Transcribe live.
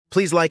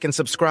Please like and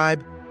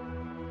subscribe.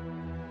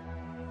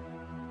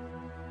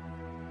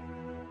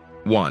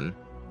 1.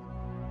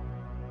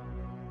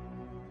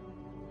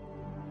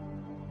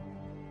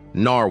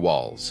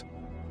 Narwhals.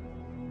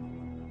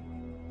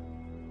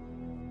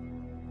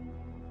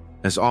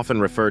 As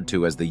often referred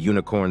to as the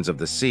unicorns of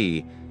the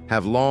sea,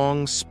 have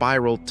long,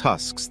 spiral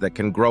tusks that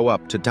can grow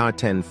up to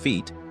 10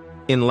 feet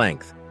in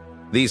length.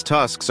 These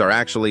tusks are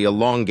actually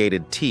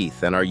elongated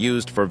teeth and are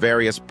used for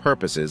various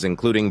purposes,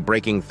 including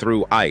breaking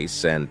through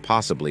ice and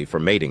possibly for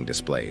mating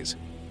displays.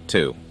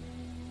 2.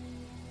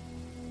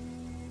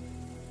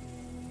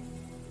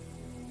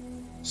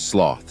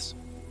 Sloths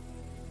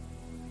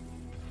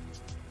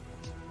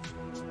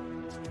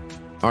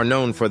are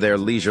known for their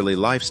leisurely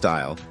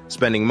lifestyle,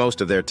 spending most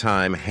of their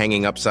time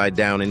hanging upside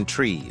down in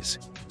trees.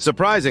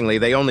 Surprisingly,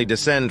 they only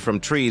descend from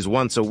trees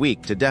once a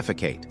week to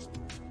defecate.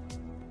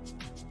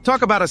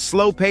 Talk about a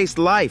slow-paced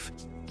life.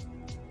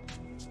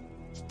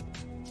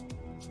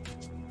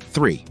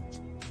 3.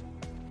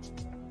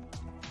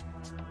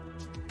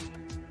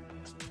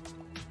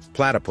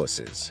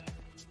 Platypuses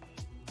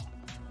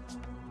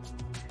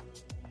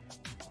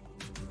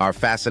are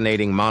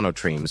fascinating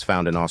monotremes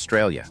found in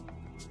Australia.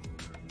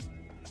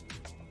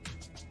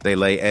 They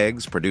lay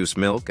eggs, produce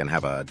milk, and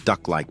have a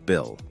duck-like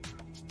bill.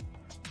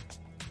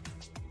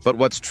 But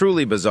what's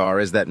truly bizarre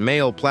is that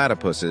male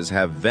platypuses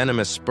have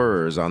venomous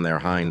spurs on their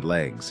hind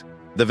legs.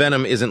 The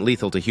venom isn't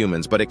lethal to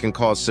humans, but it can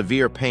cause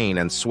severe pain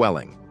and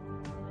swelling.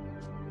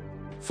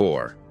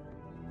 4.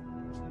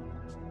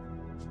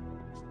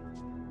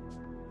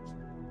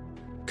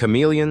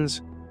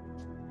 Chameleons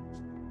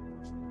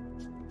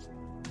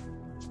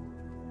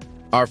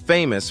are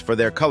famous for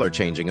their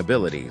color-changing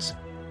abilities.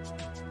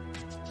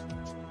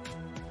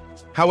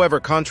 However,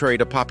 contrary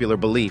to popular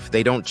belief,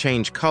 they don't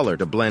change color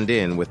to blend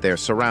in with their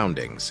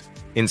surroundings.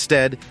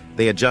 Instead,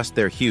 they adjust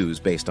their hues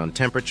based on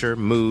temperature,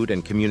 mood,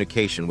 and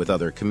communication with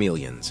other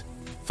chameleons.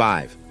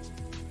 5.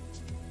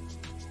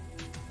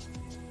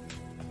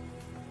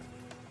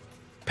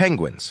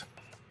 Penguins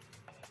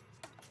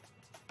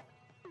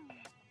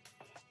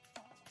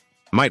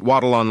might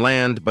waddle on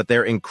land, but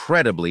they're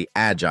incredibly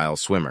agile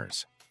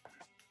swimmers.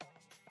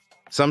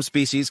 Some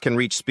species can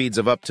reach speeds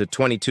of up to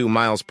 22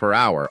 miles per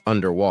hour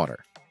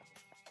underwater.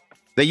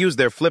 They use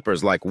their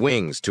flippers like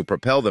wings to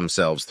propel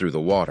themselves through the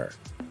water.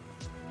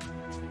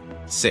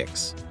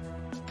 6.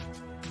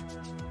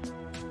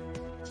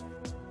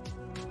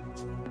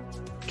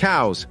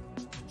 Cows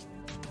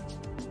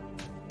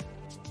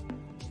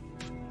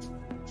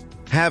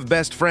have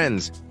best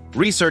friends.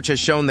 Research has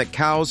shown that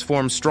cows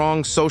form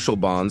strong social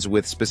bonds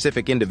with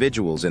specific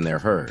individuals in their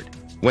herd.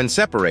 When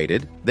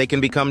separated, they can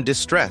become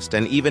distressed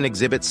and even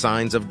exhibit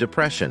signs of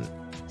depression.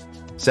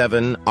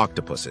 7.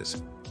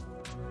 Octopuses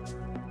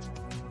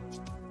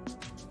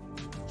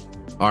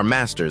are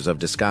masters of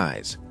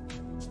disguise.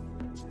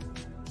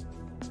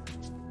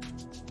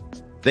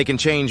 They can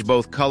change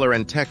both color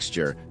and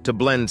texture to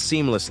blend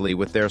seamlessly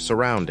with their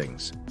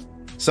surroundings.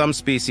 Some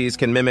species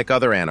can mimic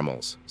other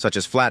animals, such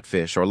as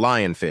flatfish or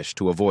lionfish,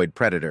 to avoid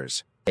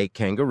predators. 8.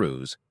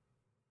 Kangaroos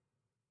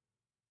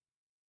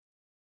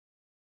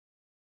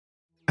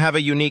have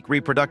a unique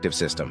reproductive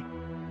system.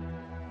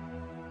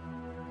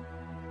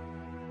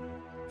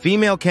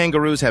 Female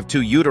kangaroos have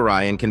 2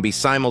 uteri and can be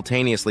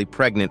simultaneously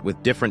pregnant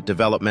with different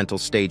developmental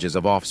stages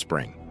of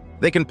offspring.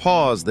 They can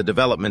pause the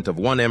development of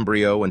one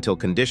embryo until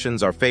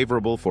conditions are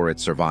favorable for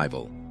its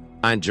survival.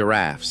 And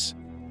giraffes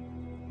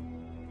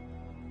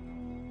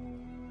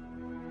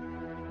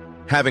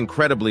have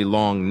incredibly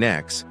long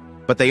necks,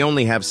 but they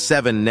only have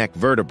 7 neck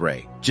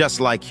vertebrae,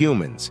 just like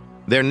humans.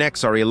 Their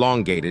necks are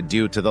elongated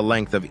due to the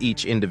length of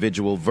each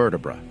individual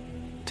vertebra.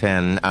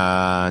 10.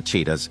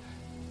 Cheetahs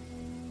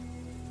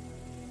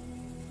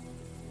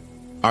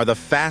are the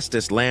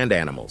fastest land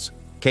animals,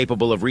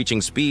 capable of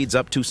reaching speeds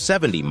up to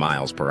 70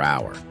 miles per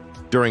hour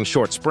during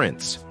short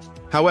sprints.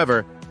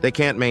 However, they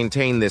can't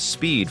maintain this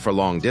speed for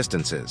long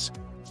distances.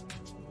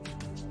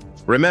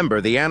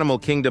 Remember, the animal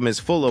kingdom is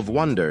full of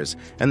wonders,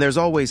 and there's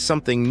always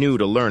something new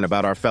to learn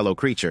about our fellow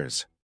creatures.